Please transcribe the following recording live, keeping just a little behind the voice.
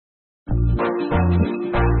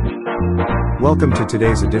Welcome to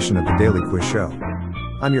today's edition of the Daily Quiz Show.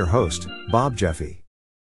 I'm your host, Bob Jeffy.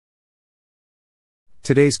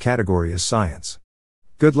 Today's category is science.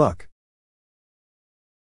 Good luck.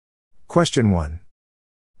 Question 1.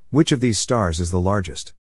 Which of these stars is the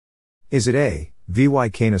largest? Is it A, VY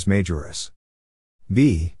Canis Majoris,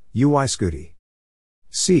 B, UY Scuti,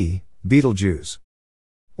 C, Betelgeuse,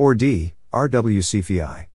 or D, RW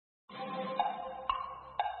Cephei?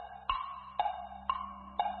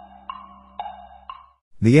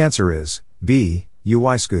 The answer is B,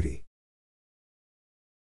 UY Scuti.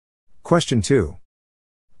 Question 2.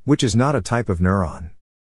 Which is not a type of neuron?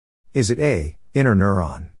 Is it A, inner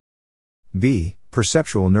neuron, B,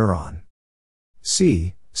 perceptual neuron,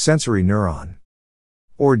 C, sensory neuron,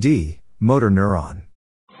 or D, motor neuron?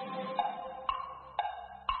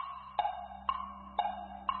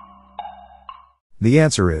 The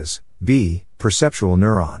answer is B, perceptual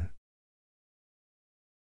neuron.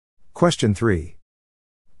 Question 3.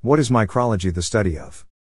 What is micrology the study of?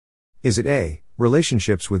 Is it A,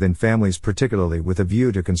 relationships within families, particularly with a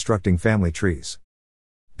view to constructing family trees,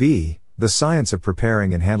 B, the science of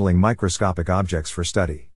preparing and handling microscopic objects for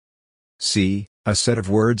study, C, a set of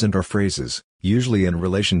words and/or phrases, usually in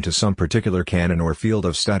relation to some particular canon or field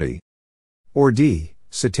of study, or D,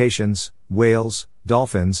 cetaceans, whales,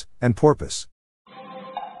 dolphins, and porpoise?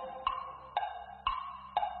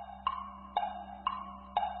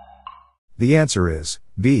 The answer is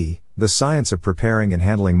B, the science of preparing and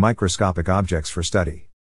handling microscopic objects for study.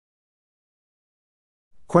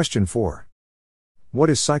 Question 4. What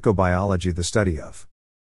is psychobiology the study of?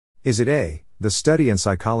 Is it A, the study and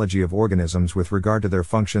psychology of organisms with regard to their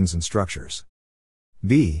functions and structures,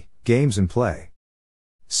 B, games and play,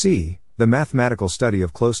 C, the mathematical study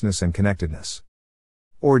of closeness and connectedness,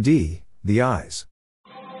 or D, the eyes?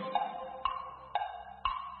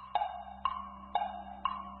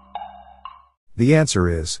 The answer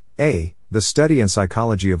is A, the study and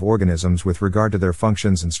psychology of organisms with regard to their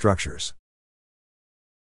functions and structures.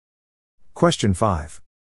 Question 5.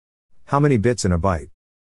 How many bits in a byte?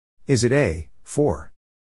 Is it A, 4,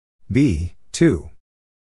 B, 2,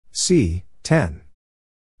 C, 10,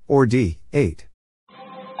 or D, 8?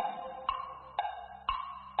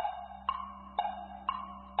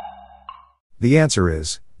 The answer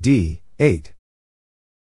is D, 8.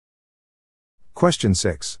 Question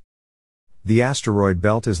 6. The asteroid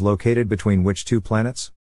belt is located between which two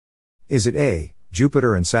planets? Is it A,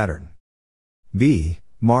 Jupiter and Saturn, B,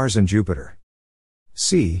 Mars and Jupiter,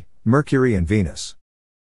 C, Mercury and Venus,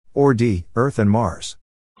 or D, Earth and Mars?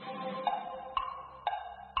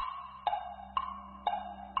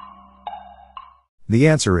 The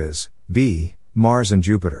answer is B, Mars and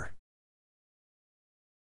Jupiter.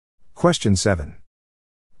 Question 7.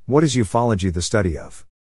 What is ufology the study of?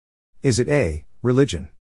 Is it A, religion,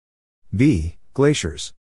 B,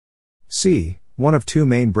 glaciers, C, one of two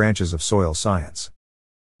main branches of soil science,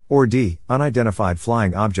 or D, unidentified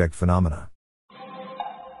flying object phenomena?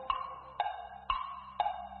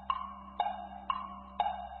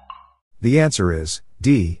 The answer is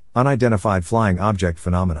D, unidentified flying object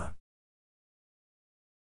phenomena.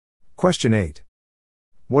 Question 8.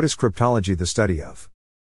 What is cryptology the study of?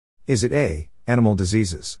 Is it A, animal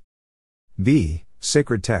diseases, B,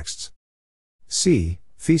 sacred texts, C,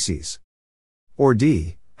 feces, or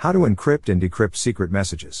D, how to encrypt and decrypt secret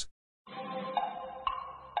messages?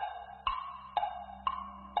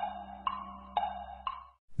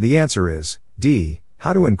 The answer is D,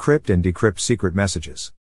 how to encrypt and decrypt secret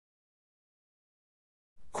messages.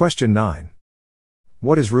 Question 9.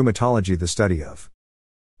 What is rheumatology the study of?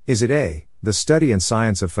 Is it A, the study and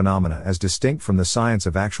science of phenomena as distinct from the science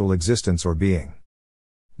of actual existence or being,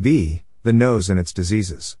 B, the nose and its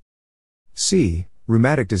diseases, C,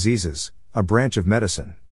 rheumatic diseases, a branch of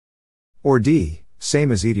medicine, or D,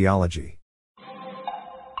 same as etiology?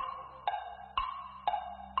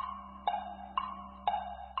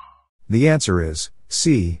 The answer is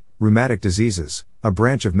C, rheumatic diseases, a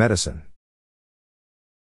branch of medicine.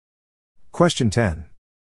 Question 10.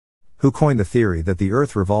 Who coined the theory that the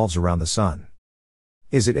Earth revolves around the Sun?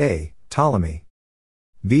 Is it A, Ptolemy,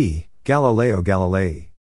 B, Galileo Galilei,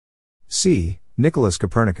 C, Nicholas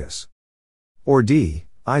Copernicus, or D,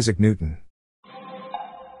 Isaac Newton?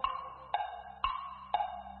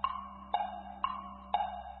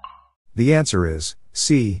 The answer is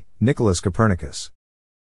C, Nicholas Copernicus.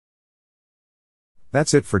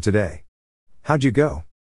 That's it for today. How'd you go?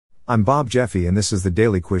 I'm Bob Jeffy and this is the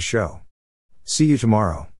Daily Quiz Show. See you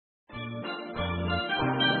tomorrow.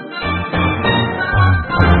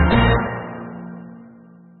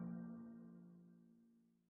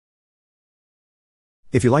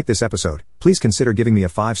 If you like this episode, please consider giving me a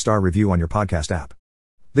 5-star review on your podcast app.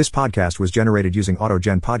 This podcast was generated using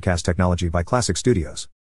AutoGen podcast technology by Classic Studios.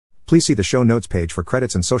 Please see the show notes page for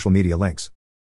credits and social media links.